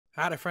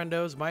Howdy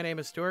friendos, my name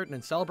is Stuart, and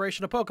in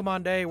celebration of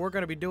Pokemon Day, we're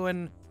going to be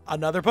doing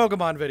another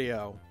Pokemon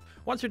video.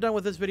 Once you're done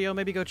with this video,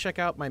 maybe go check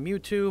out my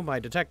Mewtwo, my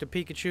Detective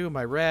Pikachu,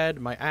 my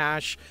Red, my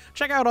Ash.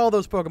 Check out all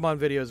those Pokemon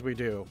videos we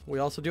do. We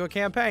also do a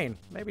campaign.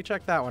 Maybe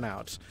check that one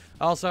out.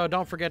 Also,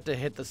 don't forget to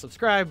hit the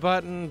subscribe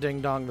button,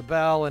 ding-dong the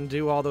bell, and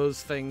do all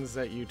those things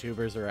that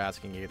YouTubers are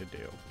asking you to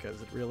do,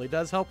 because it really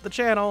does help the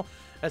channel,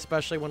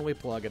 especially when we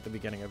plug at the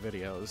beginning of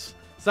videos.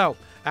 So,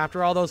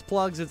 after all those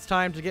plugs, it's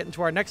time to get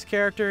into our next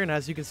character, and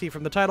as you can see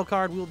from the title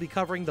card, we'll be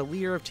covering the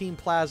leader of Team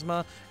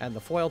Plasma and the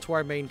foil to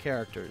our main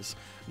characters,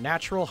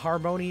 Natural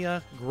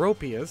Harmonia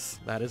Gropius,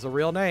 that is a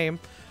real name,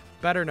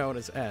 better known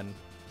as N.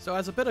 So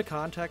as a bit of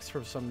context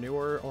for some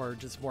newer or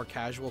just more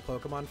casual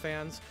Pokemon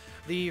fans,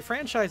 the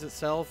franchise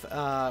itself,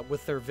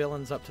 with their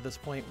villains up to this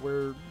point,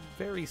 were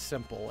very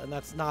simple, and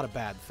that's not a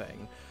bad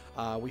thing.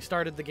 We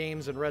started the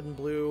games in Red and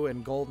Blue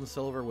and Gold and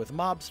Silver with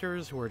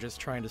mobsters who were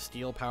just trying to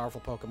steal powerful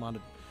Pokemon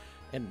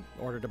in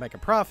order to make a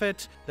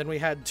profit. Then we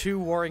had two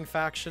warring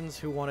factions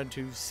who wanted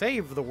to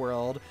save the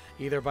world,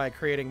 either by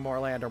creating more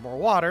land or more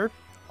water.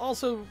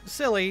 Also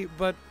silly,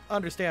 but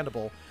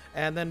understandable.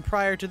 And then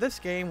prior to this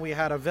game, we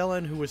had a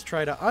villain who was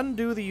trying to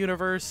undo the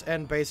universe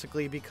and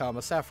basically become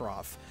a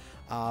Sephiroth.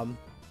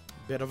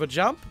 Bit of a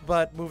jump,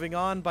 but moving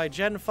on, by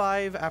Gen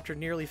 5, after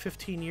nearly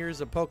 15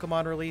 years of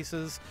Pokemon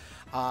releases,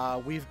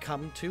 we've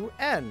come to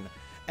N.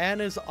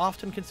 N is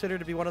often considered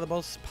to be one of the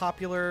most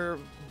popular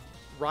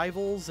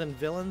rivals and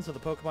villains of the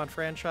Pokemon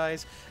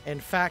franchise. In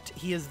fact,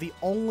 he is the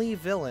only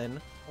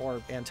villain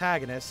or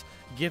antagonist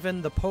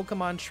given the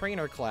Pokemon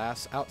trainer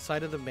class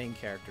outside of the main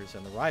characters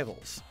and the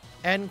rivals.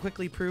 N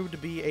quickly proved to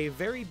be a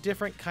very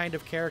different kind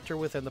of character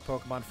within the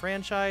Pokemon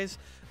franchise,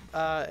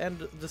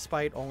 and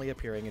despite only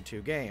appearing in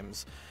 2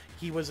 games.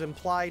 He was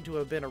implied to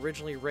have been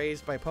originally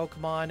raised by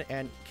Pokemon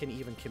and can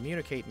even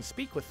communicate and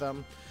speak with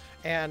them,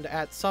 and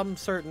at some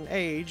certain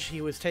age,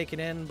 he was taken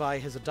in by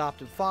his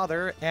adopted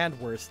father and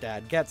worst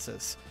dad,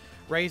 Ghetsis.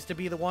 Raised to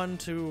be the one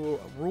to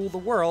rule the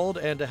world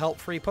and to help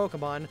free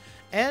Pokemon,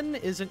 N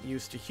isn't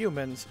used to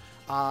humans,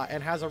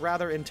 and has a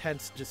rather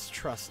intense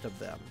distrust of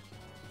them.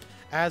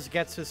 As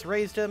Ghetsis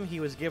raised him, he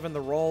was given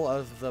the role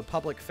of the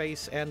public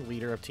face and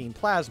leader of Team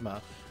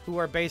Plasma, who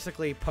are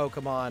basically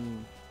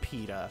Pokemon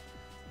PETA.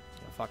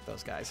 Fuck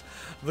those guys.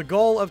 The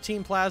goal of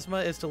Team Plasma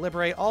is to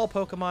liberate all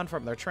Pokemon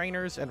from their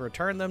trainers and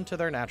return them to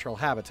their natural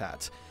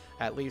habitats.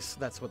 At least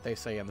that's what they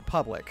say in the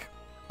public.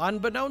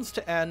 Unbeknownst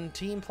to N,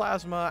 Team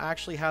Plasma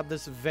actually had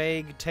this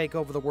vague take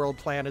over the world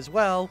plan as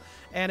well,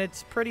 and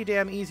it's pretty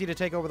damn easy to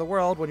take over the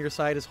world when your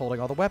side is holding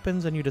all the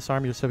weapons and you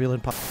disarm your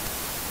civilian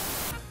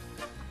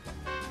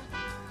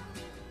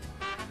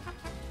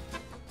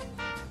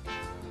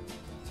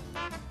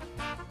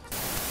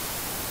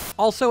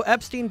Also,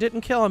 Epstein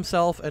didn't kill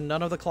himself, and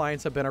none of the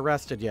clients have been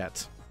arrested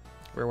yet.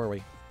 Where were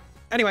we?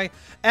 Anyway,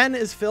 N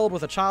is filled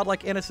with a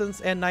childlike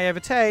innocence and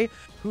naivete,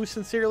 who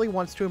sincerely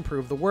wants to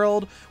improve the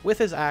world with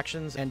his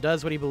actions and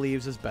does what he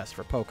believes is best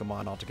for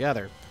Pokemon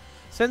altogether.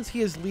 Since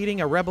he is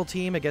leading a rebel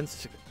team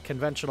against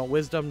conventional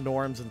wisdom,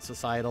 norms, and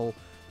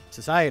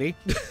society,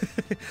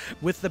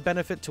 with the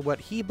benefit to what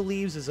he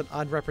believes is an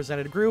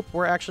unrepresented group,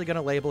 we're actually going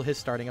to label his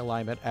starting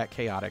alignment at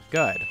Chaotic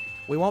Good.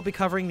 We won't be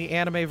covering the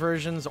anime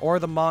versions or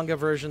the manga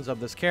versions of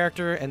this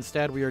character.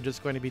 Instead, we are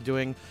just going to be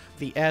doing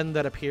the N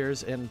that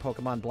appears in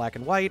Pokemon Black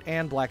and White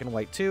and Black and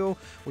White 2.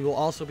 We will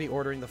also be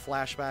ordering the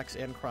flashbacks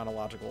in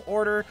chronological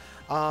order.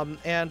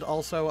 And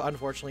also,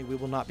 unfortunately, we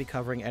will not be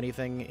covering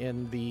anything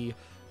in the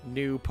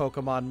new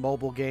Pokemon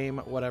mobile game,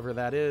 whatever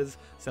that is,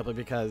 simply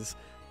because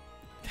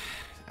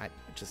I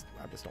just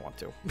don't want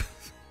to.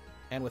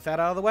 And with that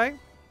out of the way,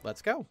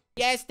 let's go.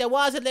 Yes, there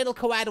was a little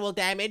collateral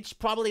damage,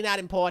 probably not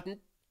important.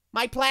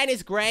 My plan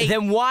is great.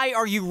 Then why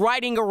are you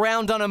riding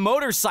around on a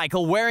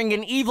motorcycle wearing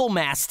an evil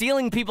mask,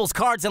 stealing people's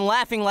cards and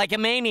laughing like a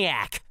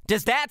maniac?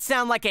 Does that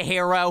sound like a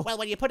hero? Well,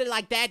 when you put it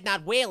like that,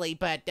 not really,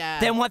 but,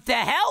 Then what the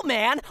hell,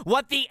 man?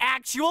 What the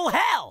actual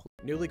hell?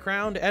 Newly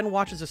crowned, N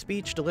watches a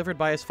speech delivered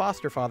by his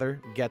foster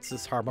father,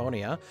 Ghetsis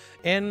Harmonia,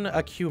 in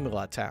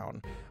Accumula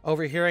Town.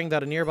 Overhearing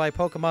that a nearby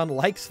Pokemon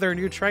likes their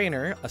new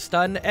trainer, a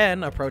stunned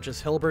N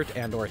approaches Hilbert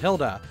and/or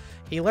Hilda.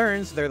 He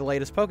learns they're the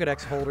latest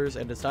Pokedex holders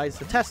and decides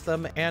to test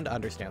them and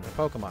understand their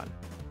Pokemon.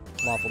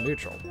 Lawful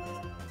neutral.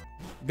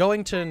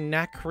 Going to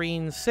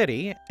Nakreen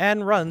City,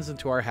 N runs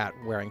into our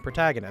hat-wearing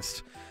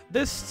protagonist.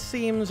 This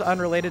seems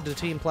unrelated to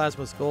Team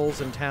Plasma's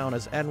goals in town,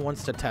 as N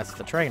wants to test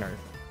the trainer.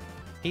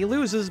 He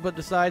loses, but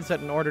decides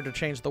that in order to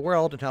change the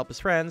world and help his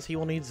friends, he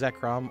will need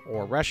Zekrom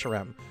or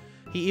Reshiram.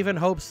 He even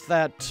hopes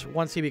that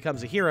once he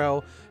becomes a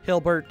hero,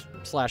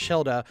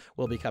 Hilbert/Hilda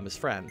will become his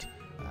friend.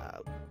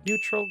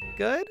 Neutral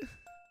good?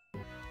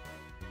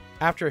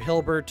 After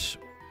Hilbert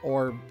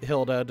or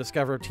Hilda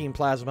discover Team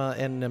Plasma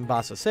in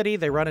Nimbasa City,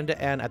 they run into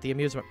N at the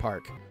amusement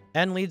park.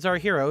 N leads our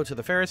hero to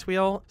the Ferris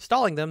wheel,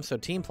 stalling them so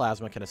Team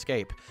Plasma can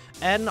escape.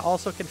 N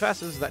also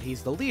confesses that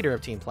he's the leader of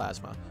Team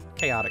Plasma.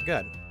 Chaotic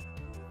Good.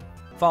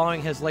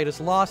 Following his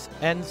latest loss,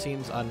 En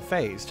seems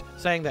unfazed,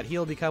 saying that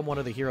he'll become one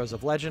of the heroes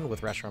of legend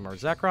with Reshiram or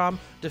Zekrom,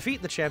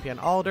 defeat the champion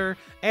Alder,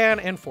 and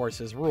enforce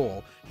his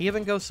rule. He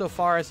even goes so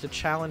far as to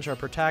challenge our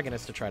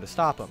protagonist to try to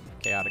stop him.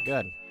 Chaotic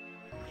good.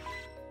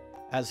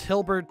 As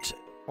Hilbert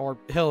or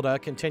Hilda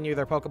continue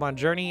their Pokemon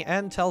journey,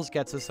 En tells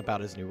Ghetsis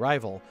about his new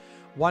rival.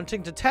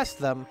 Wanting to test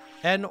them,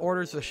 En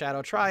orders the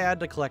Shadow Triad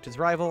to collect his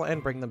rival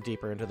and bring them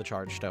deeper into the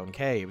Charged Stone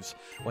Caves.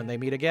 When they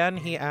meet again,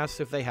 he asks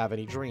if they have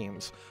any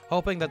dreams,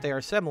 hoping that they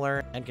are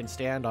similar and can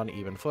stand on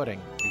even footing.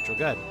 Neutral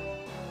good.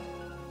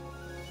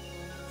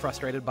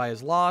 Frustrated by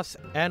his loss,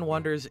 En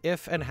wonders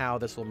if and how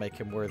this will make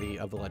him worthy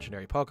of the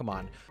legendary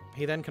Pokemon.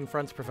 He then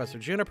confronts Professor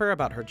Juniper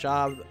about her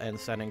job and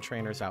sending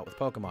trainers out with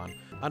Pokemon.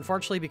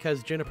 Unfortunately,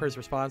 because Juniper's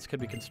response could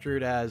be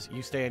construed as,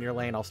 "You stay in your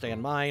lane, I'll stay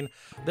in mine,"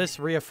 this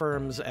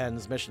reaffirms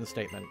En's mission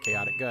statement,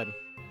 chaotic good.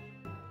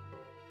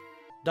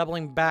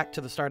 Doubling back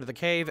to the start of the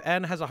cave,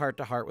 En has a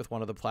heart-to-heart with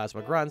one of the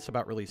Plasma Grunts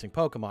about releasing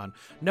Pokemon,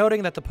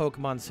 noting that the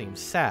Pokemon seems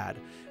sad.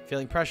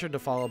 Feeling pressured to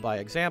follow by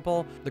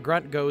example, the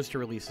Grunt goes to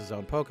release his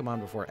own Pokemon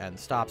before En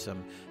stops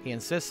him. He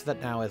insists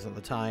that now isn't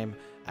the time,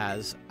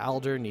 as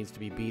Alder needs to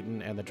be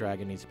beaten and the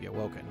dragon needs to be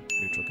awoken.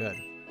 Neutral good.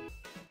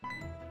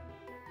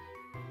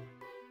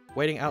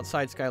 Waiting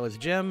outside Skylar's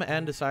gym,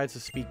 En decides to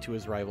speak to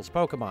his rival's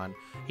Pokemon.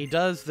 He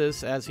does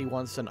this as he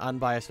wants an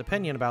unbiased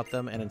opinion about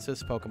them and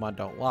insists Pokemon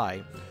don't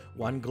lie.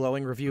 One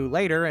glowing review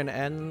later, and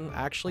En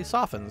actually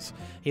softens.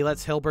 He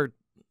lets Hilbert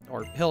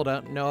or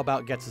Hilda know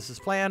about Ghetsis'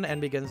 plan and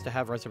begins to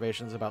have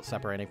reservations about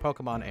separating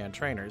Pokemon and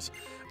trainers,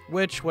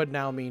 which would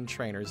now mean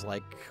trainers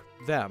like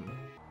them.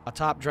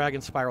 Atop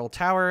Dragon Spiral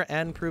Tower,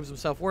 En proves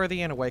himself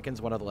worthy and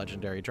awakens one of the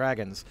legendary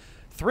dragons.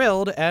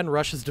 Thrilled, En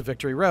rushes to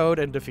Victory Road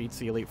and defeats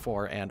the Elite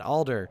Four and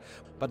Alder,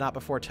 but not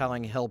before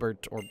telling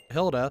Hilbert or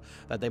Hilda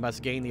that they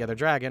must gain the other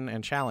dragon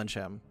and challenge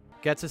him.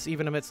 Ghetsis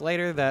even admits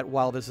later that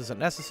while this isn't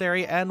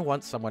necessary, En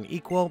wants someone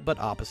equal but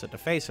opposite to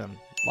face him.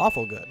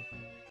 Lawful good.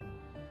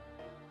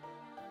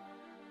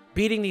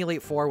 Beating the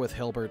Elite Four with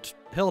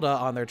Hilda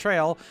on their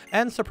trail,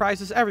 En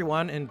surprises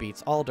everyone and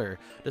beats Alder.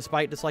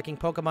 Despite disliking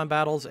Pokemon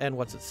battles and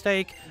what's at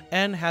stake,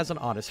 En has an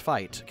honest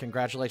fight,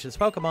 congratulates his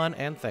Pokemon,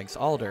 and thanks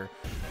Alder,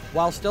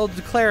 while still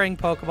declaring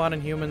Pokemon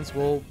and humans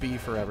will be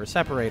forever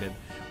separated.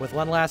 With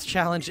one last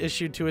challenge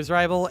issued to his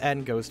rival,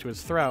 En goes to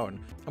his throne.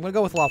 I'm gonna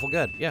go with lawful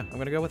good. Yeah, I'm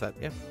gonna go with it.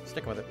 Yeah,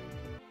 stick with it.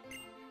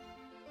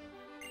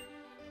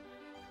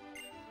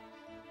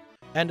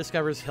 En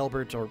discovers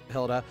Hilbert or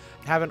Hilda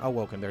haven't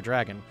awoken their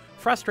dragon.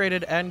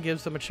 Frustrated, En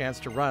gives them a chance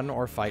to run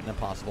or fight in a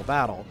possible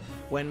battle.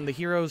 When the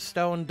hero's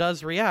stone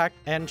does react,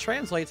 En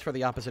translates for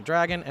the opposite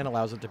dragon and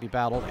allows it to be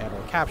battled and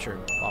or captured.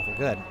 Lawful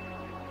good.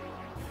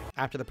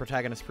 After the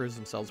protagonist proves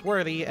themselves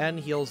worthy, En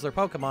heals their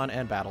Pokemon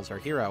and battles our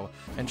hero,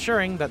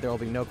 ensuring that there will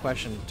be no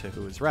question to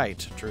who is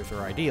right, truth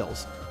or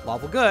ideals.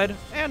 Lawful good,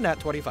 and nat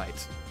 20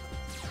 fights.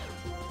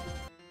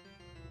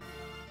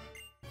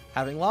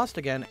 Having lost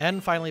again,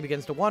 En finally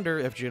begins to wonder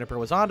if Juniper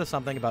was onto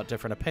something about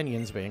different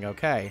opinions being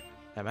okay.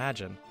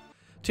 Imagine.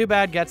 Too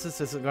bad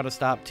Ghetsis isn't going to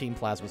stop Team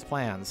Plasma's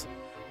plans.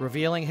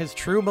 Revealing his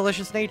true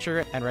malicious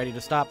nature and ready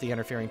to stop the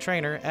interfering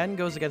trainer, En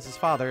goes against his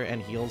father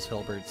and heals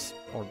Hilbert's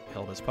or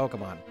Hilda's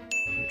Pokemon.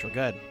 Neutral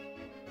good.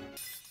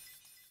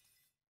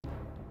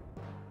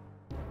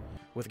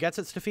 With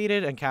Ghetsis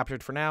defeated and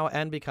captured for now,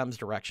 En becomes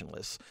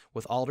directionless.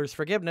 With Alder's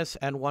forgiveness,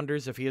 En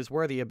wonders if he is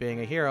worthy of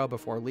being a hero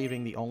before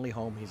leaving the only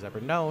home he's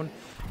ever known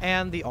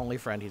and the only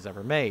friend he's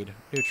ever made.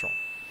 Neutral.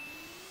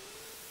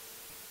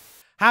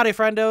 Howdy,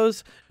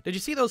 friendos! Did you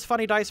see those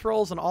funny dice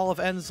rolls and all of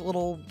En's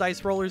little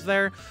dice rollers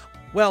there?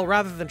 Well,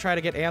 rather than try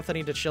to get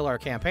Anthony to chill our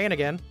campaign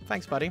again,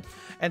 thanks buddy,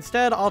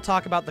 instead I'll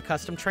talk about the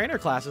custom trainer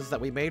classes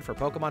that we made for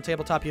Pokemon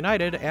Tabletop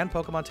United and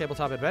Pokemon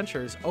Tabletop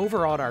Adventures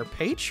over on our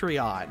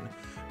Patreon.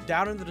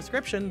 Down in the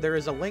description, there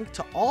is a link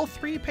to all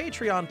 3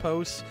 Patreon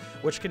posts,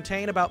 which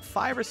contain about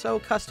 5 or so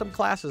custom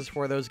classes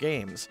for those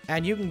games.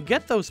 And you can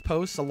get those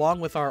posts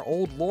along with our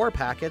old lore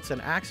packets and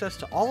access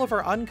to all of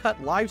our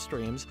uncut live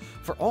streams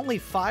for only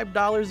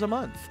 $5 a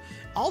month.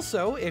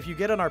 Also, if you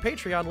get on our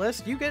Patreon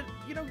list, you get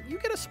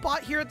a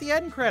spot here at the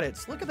end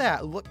credits. Look at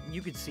that. Look,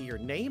 you can see your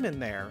name in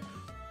there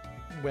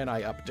when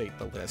I update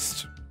the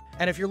list.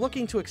 And if you're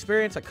looking to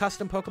experience a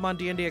custom Pokemon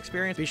D&D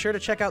experience, be sure to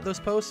check out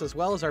those posts as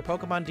well as our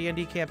Pokemon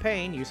D&D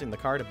campaign using the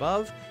card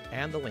above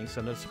and the links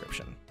in the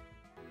description.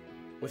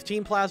 With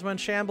Team Plasma in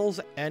shambles,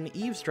 En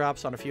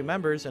eavesdrops on a few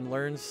members and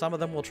learns some of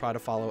them will try to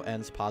follow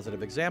En's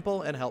positive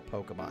example and help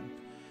Pokemon.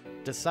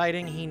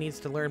 Deciding he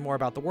needs to learn more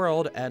about the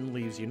world, En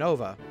leaves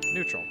Unova.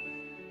 Neutral.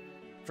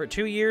 For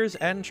 2 years,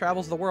 En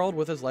travels the world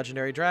with his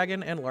legendary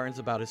dragon and learns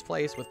about his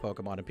place with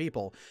Pokemon and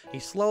people. He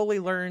slowly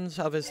learns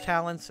of his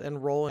talents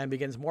and role and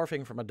begins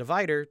morphing from a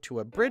divider to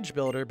a bridge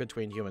builder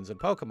between humans and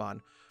Pokemon.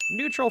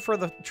 Neutral for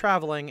the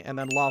traveling and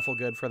then lawful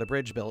good for the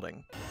bridge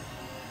building.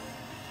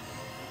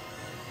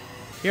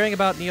 Hearing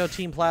about Neo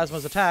Team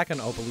Plasma's attack on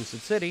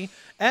Opelucid City,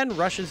 En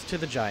rushes to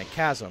the giant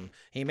chasm.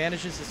 He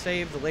manages to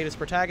save the latest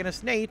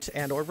protagonist, Nate,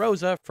 and or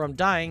Rosa, from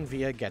dying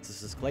via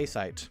Ghetsis'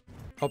 Glaciite.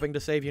 Hoping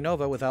to save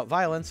Unova without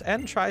violence,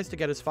 En tries to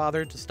get his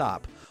father to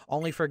stop,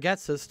 only for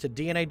Ghetsis to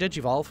DNA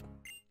Digivolve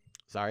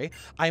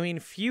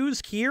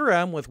fuse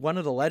Kyurem with one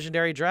of the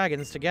legendary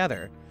dragons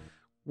together.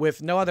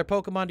 With no other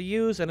Pokemon to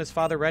use and his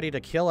father ready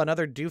to kill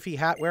another doofy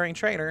hat-wearing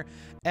trainer,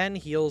 N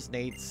heals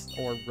Nate's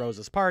or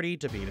Rosa's party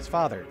to beat his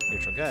father.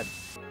 Neutral good.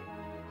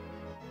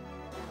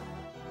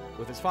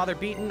 With his father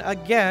beaten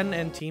again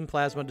and Team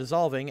Plasma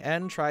dissolving,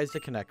 N tries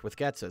to connect with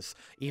Ghetsis,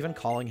 even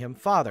calling him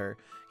father.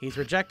 He's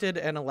rejected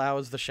and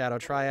allows the Shadow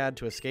Triad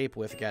to escape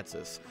with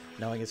Ghetsis,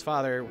 knowing his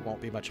father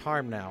won't be much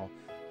harm now.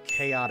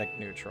 Chaotic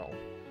neutral.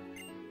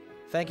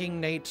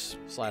 Thanking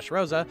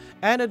Nate/Rosa,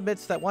 N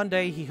admits that one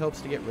day he hopes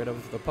to get rid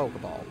of the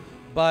Pokeball.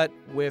 But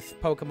with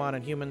Pokemon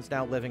and humans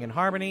now living in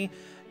harmony,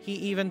 he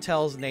even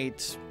tells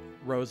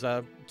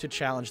Rosa to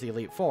challenge the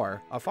Elite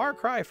Four, a far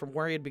cry from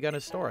where he had begun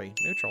his story.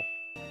 Neutral.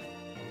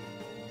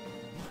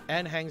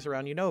 N hangs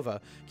around Unova,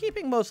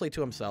 keeping mostly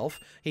to himself.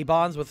 He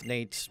bonds with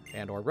Nate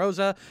and/or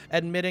Rosa,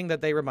 admitting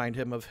that they remind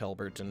him of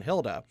Hilbert and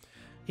Hilda.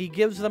 He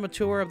gives them a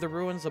tour of the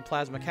ruins of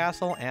Plasma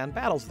Castle and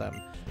battles them.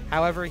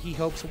 However, he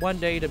hopes one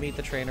day to meet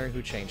the trainer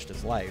who changed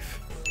his life.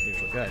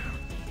 Neutral good.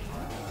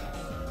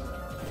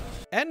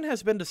 N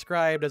has been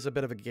described as a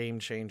bit of a game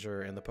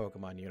changer in the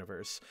Pokemon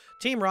universe.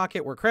 Team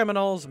Rocket were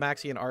criminals,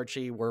 Maxie and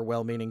Archie were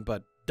well-meaning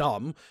but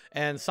dumb,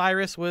 and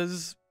Cyrus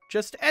was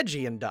just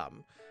edgy and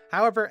dumb.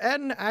 However,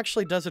 N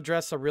actually does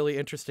address a really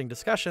interesting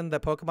discussion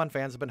that Pokemon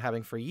fans have been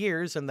having for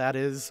years, and that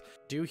is,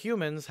 do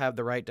humans have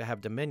the right to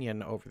have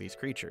dominion over these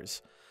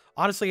creatures?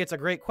 Honestly, it's a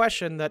great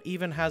question that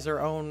even has their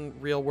own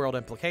real-world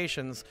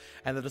implications,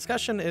 and the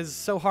discussion is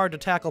so hard to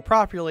tackle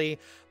properly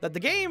that the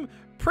game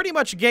pretty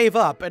much gave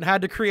up and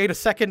had to create a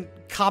second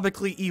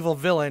comically evil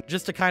villain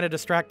just to kind of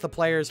distract the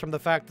players from the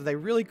fact that they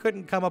really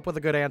couldn't come up with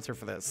a good answer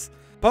for this.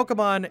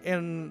 Pokemon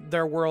in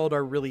their world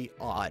are really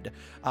odd.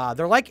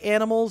 They're like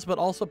animals, but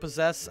also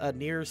possess a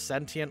near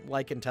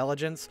sentient-like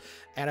intelligence,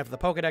 and if the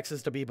Pokedex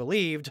is to be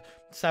believed,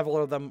 several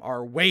of them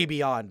are way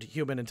beyond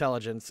human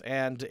intelligence,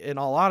 and in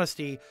all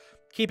honesty,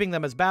 keeping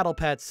them as battle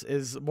pets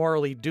is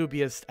morally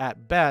dubious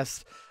at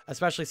best,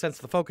 especially since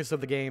the focus of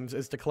the games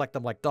is to collect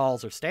them like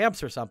dolls or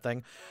stamps or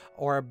something,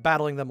 or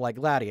battling them like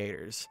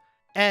gladiators.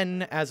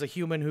 N, as a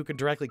human who could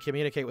directly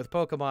communicate with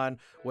Pokemon,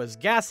 was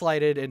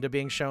gaslighted into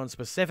being shown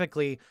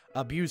specifically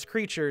abused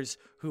creatures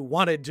who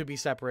wanted to be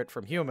separate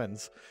from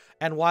humans.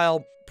 And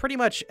while pretty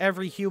much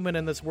every human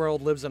in this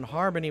world lives in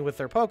harmony with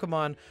their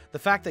Pokemon, the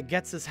fact that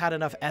Ghetsis had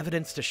enough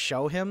evidence to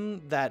show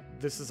him that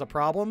this is a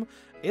problem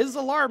is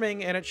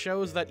alarming, and it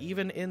shows that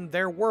even in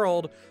their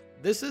world,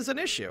 this is an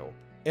issue.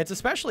 It's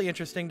especially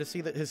interesting to see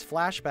that his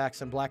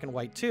flashbacks in Black and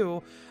White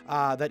 2,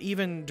 that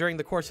even during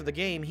the course of the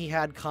game, he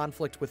had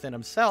conflict within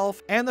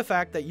himself, and the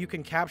fact that you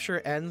can capture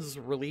N's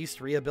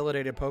released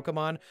rehabilitated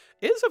Pokemon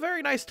is a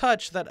very nice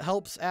touch that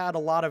helps add a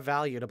lot of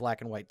value to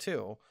Black and White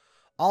 2.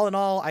 All in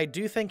all, I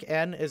do think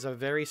N is a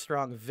very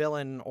strong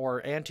villain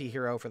or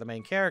anti-hero for the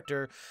main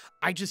character.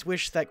 I just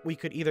wish that we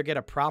could either get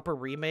a proper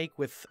remake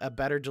with a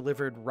better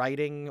delivered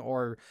writing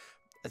or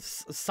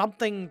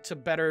something to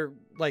better,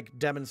 like,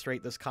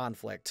 demonstrate this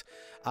conflict.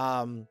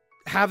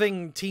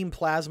 Having Team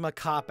Plasma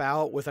cop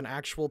out with an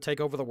actual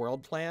take over the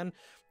world plan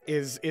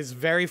is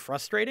very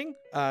frustrating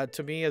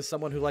to me as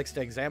someone who likes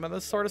to examine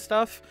this sort of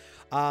stuff.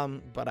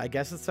 But I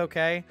guess it's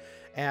okay.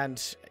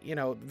 And, you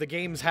know, the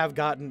games have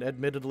gotten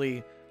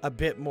admittedly a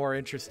bit more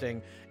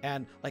interesting.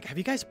 And, like, have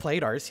you guys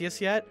played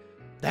Arceus yet?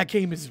 That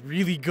game is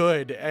really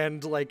good.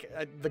 And, like,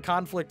 the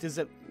conflict is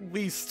at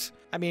least,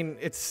 I mean,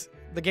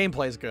 the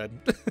gameplay is good.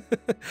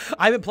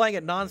 I've been playing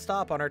it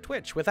nonstop on our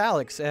Twitch with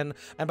Alex, and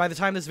by the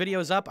time this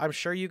video is up, I'm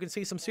sure you can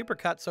see some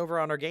supercuts over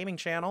on our gaming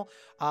channel,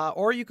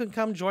 or you can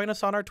come join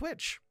us on our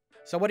Twitch.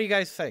 So what do you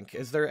guys think?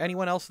 Is there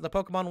anyone else in the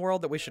Pokemon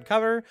world that we should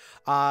cover?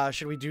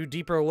 Should we do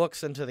deeper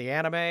looks into the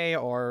anime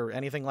or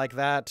anything like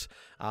that?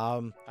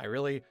 I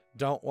really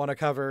don't want to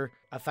cover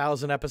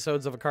 1,000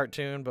 episodes of a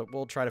cartoon, but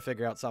we'll try to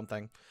figure out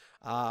something.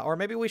 Or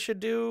maybe we should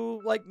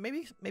do, like,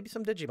 maybe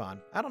some Digimon.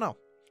 I don't know.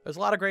 There's a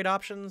lot of great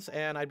options,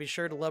 and I'd be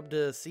sure to love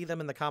to see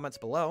them in the comments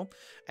below.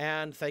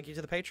 And thank you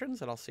to the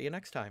patrons, and I'll see you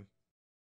next time.